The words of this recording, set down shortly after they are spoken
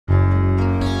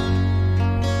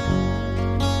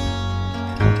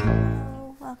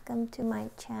welcome to my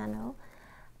channel.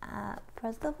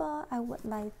 First of all, I would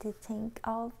like to thank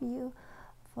all of you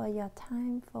for your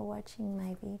time for watching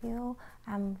my video.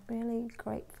 I'm really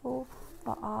grateful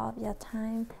for all of your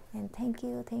time, and thank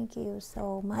you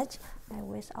so much. I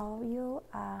wish all of you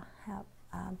have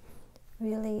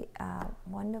really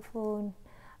wonderful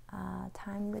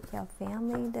time with your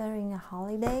family during a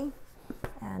holiday.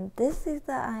 And this is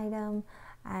the item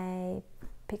I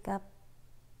pick up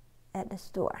at the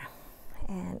store.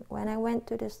 And when I went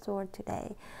to the store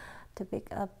today to pick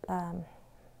up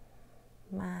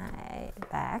my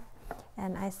bag,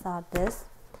 and I saw this,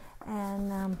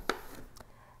 and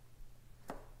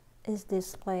it's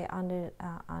displayed on the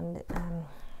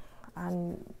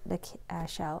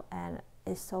shelf, and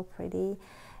it's so pretty,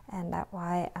 and that's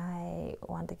why I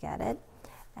want to get it.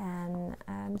 And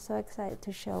I'm so excited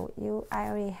to show you. I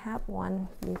already have one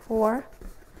before,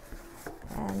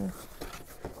 and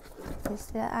it's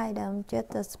the item,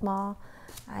 just a small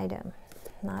item,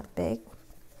 not big.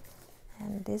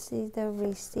 And this is the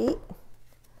receipt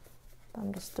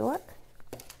from the store,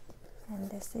 and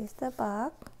this is the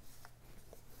box.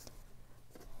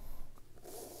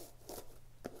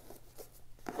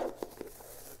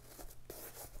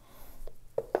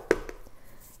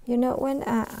 You know, when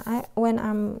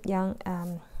I'm young,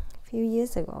 a few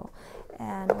years ago,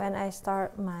 and when I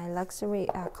start my luxury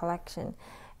collection,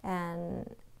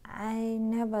 and I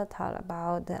never thought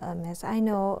about the Hermès. I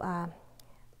know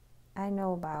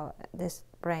about this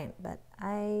brand, but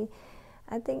I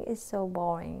think it's so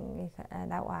boring.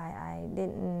 That's why I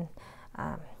didn't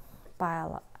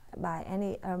buy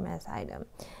any Hermès item.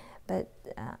 But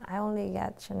I only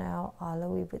got Chanel or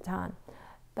Louis Vuitton.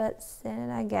 But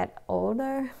since I get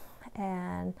older,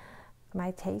 and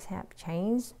my tastes have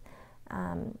changed,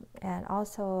 and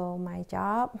also my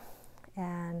job,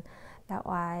 and that's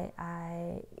why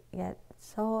I get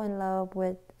so in love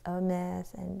with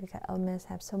Hermès, and because Hermès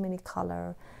have so many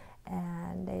colors,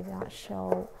 and they don't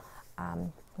show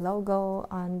logo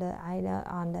on the either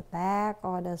on the back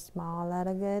or the small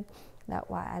letter good. That's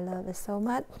why I love it so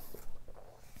much.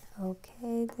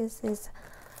 Okay, this is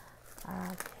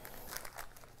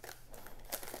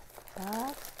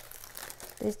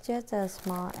it's just a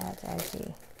small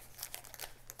edgy.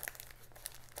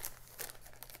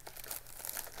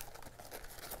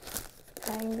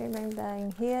 Bang, bang,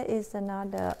 bang. Here is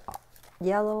another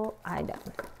yellow item.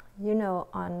 You know,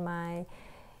 on my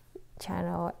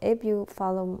channel, if you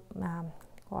follow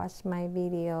watch my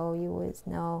video, you would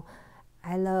know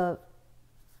I love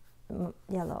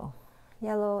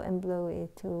yellow and blue is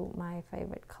two my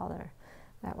favorite color.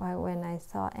 That's why when I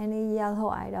saw any yellow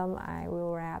item, I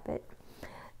will wrap it.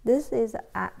 This is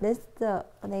this the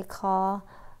they call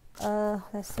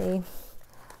let's see,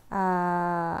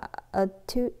 a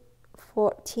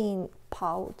 214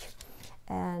 pouch,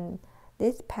 and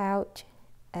this pouch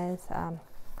is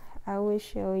I will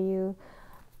show you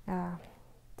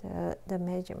the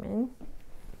measurement.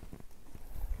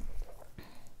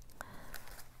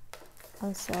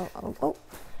 Also, oh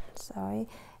sorry,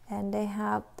 and they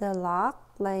have the lock,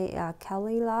 like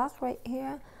Kelly lock right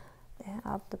here. They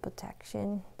have the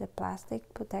protection, the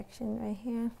plastic protection right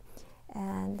here,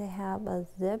 and they have a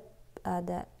zip,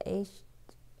 the H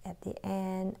at the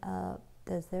end of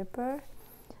the zipper.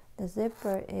 The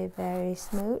zipper is very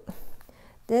smooth.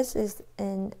 This is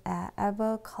in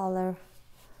ever color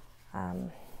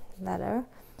leather.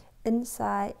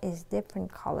 Inside is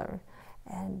different color,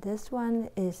 and this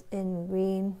one is in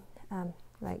green,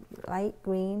 like light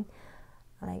green,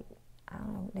 like I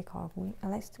don't know what they call green.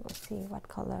 Let's go see what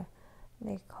color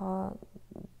they call.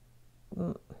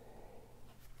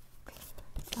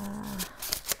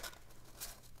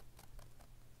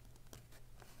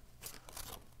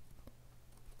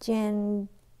 Jen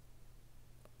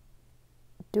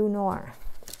du Noir.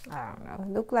 I don't know.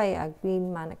 Look like a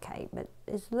green manakite, but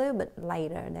it's a little bit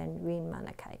lighter than green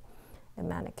manakite. The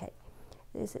manakite.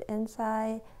 This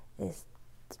inside is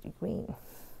green,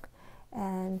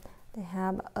 and they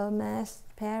have Hermès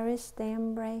Paris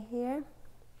stamp right here,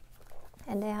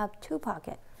 and they have two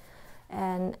pockets.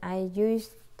 And I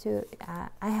used to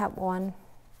I have one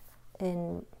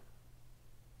in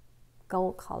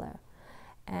gold color,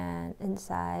 and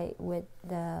inside with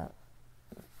the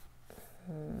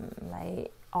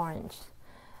like orange,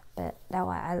 but that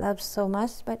one I love so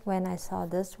much. But when I saw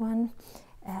this one,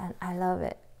 and I love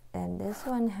it, and this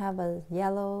one have a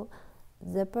yellow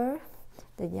zipper.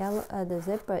 The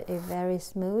zipper is very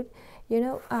smooth. You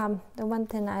know, the one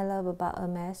thing I love about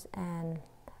Hermès and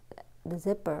the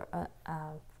zipper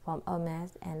from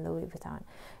Hermès and Louis Vuitton,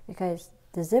 because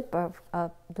the zipper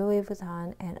of Louis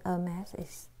Vuitton and Hermès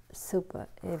is super,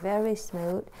 it's very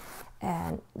smooth,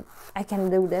 and I can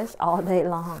do this all day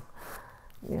long,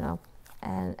 you know.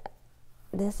 And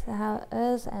this is how it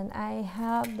is. And I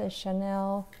have the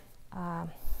Chanel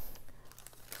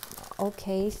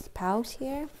OK pouch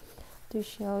here to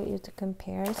show you the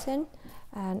comparison.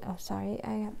 And oh, sorry,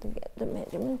 I have to get the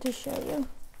measurement to show you.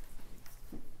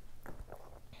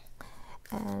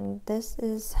 And this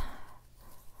is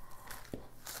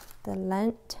the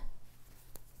length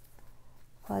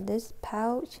for this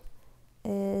pouch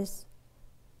is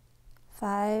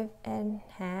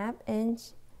 5.5 inch.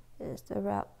 Is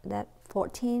around that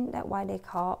 14. That's why they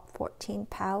call it 14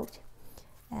 pouch.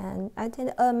 And I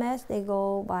think Hermès, they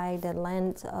go by the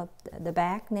length of the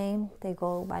bag name. They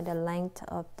go by the length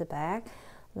of the bag.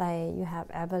 Like you have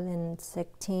Evelyn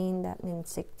 16, that means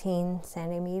 16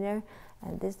 centimeter.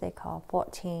 And this they call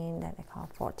 14, that they call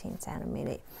 14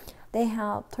 centimeter. They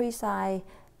have 3 size,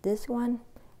 this one,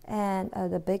 and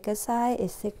the bigger size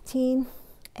is 16.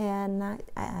 And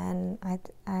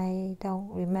I don't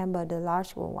remember the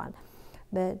larger one,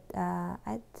 but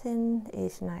I think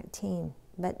it's 19.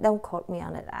 But don't quote me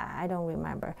on it. I don't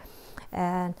remember.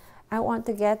 And I want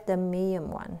to get the medium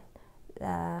one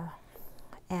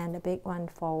and the big one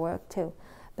for work too,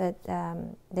 but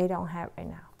they don't have right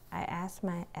now. I asked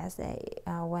my SA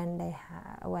when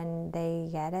they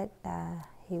get it,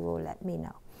 he will let me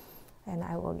know, and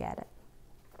I will get it.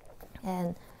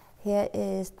 And here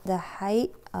is the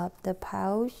height of the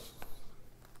pouch.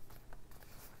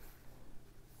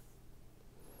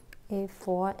 It's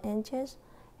 4 inches.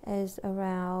 Is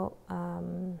around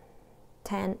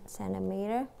 10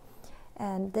 centimeter.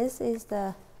 And this is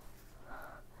the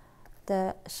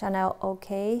Chanel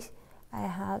OK I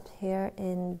have here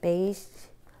in beige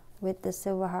with the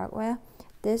silver hardware.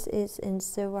 This is in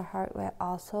silver hardware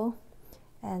also.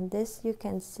 And this you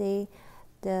can see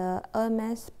the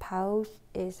Hermès pouch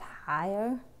is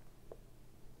higher,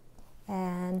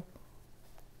 and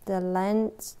the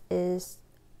length is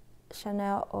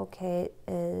Chanel OK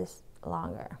is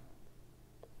longer.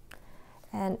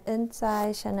 And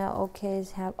inside Chanel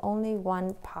OKs have only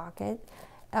one pocket,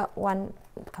 one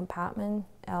compartment.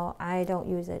 I don't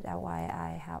use it, that's why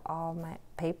I have all my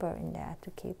paper in there to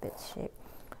keep it shape.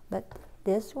 But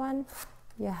this one,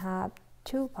 you have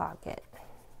 2 pockets.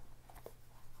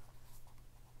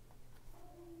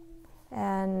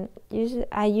 And usually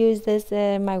I use this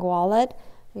in my wallet,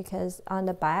 because on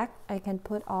the back I can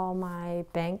put all my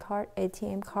bank card,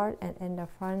 ATM card, and in the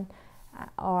front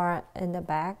or in the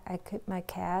back I keep my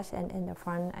cash, and in the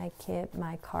front I keep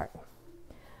my card.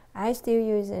 I still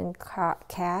use in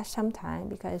cash sometimes,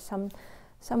 because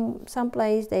some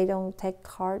place they don't take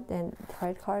card and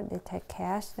credit card, they take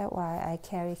cash. That's why I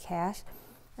carry cash.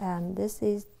 And this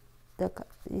is the,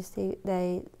 you see,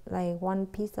 they like one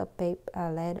piece of paper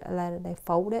letter they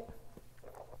fold it,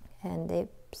 and they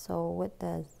sew with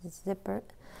the zipper.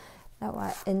 That's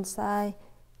why inside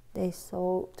they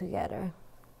sew together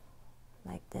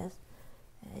like this,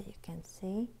 you can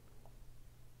see.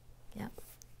 Yep.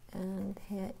 And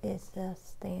here is the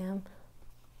stamp,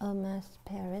 Hermès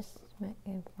Paris, made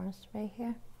in France, right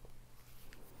here.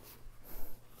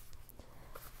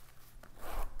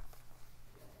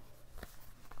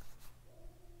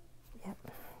 Yep,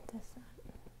 this one.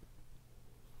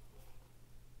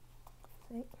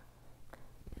 See?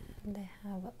 And they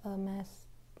have Hermès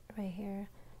right here,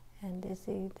 and this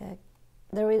is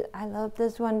I love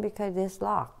this one because this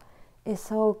lock is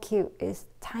so cute. It's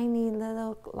tiny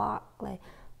little lock, like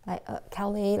a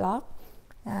Kelly lock,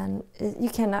 and you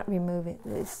cannot remove it.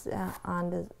 It's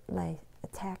on the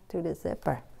attached to the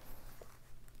zipper.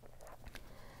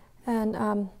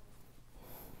 And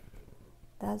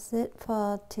that's it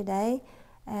for today.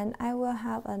 And I will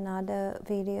have another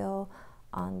video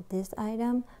on this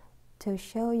item to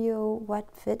show you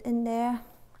what fit in there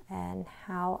and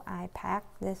how I pack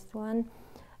this one,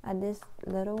 this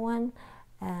little one,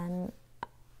 and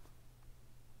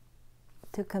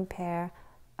to compare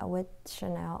with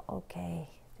Chanel OK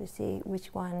to see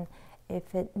which one it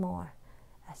fit more.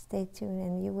 Stay tuned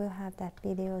and you will have that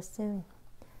video soon.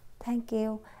 Thank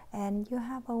you, and you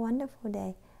have a wonderful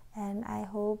day, and I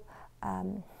hope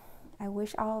I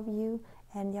wish all of you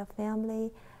and your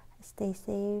family stay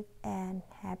safe and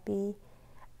happy.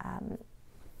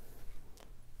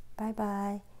 Bye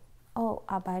bye. Oh,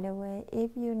 by the way,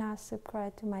 if you're not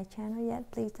subscribed to my channel yet,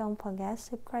 please don't forget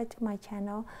subscribe to my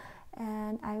channel,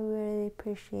 and I really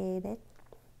appreciate it.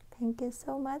 Thank you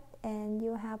so much, and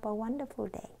you have a wonderful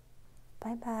day.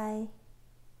 Bye bye.